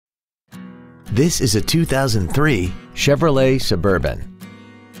This is a 2003 Chevrolet Suburban.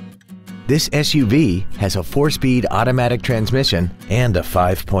 This SUV has a 4-speed automatic transmission and a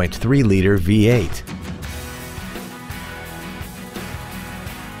 5.3-liter V8.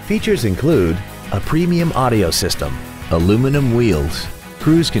 Features include a premium audio system, aluminum wheels,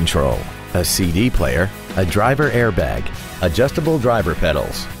 cruise control, a CD player, a driver airbag, adjustable driver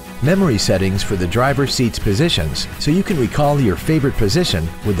pedals, memory settings for the driver's seat's positions so you can recall your favorite position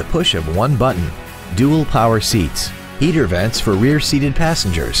with the push of one button, dual power seats, heater vents for rear-seated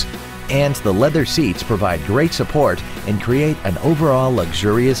passengers, and the leather seats provide great support and create an overall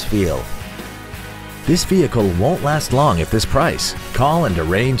luxurious feel. This vehicle won't last long at this price. Call and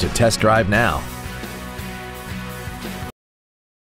arrange a test drive now.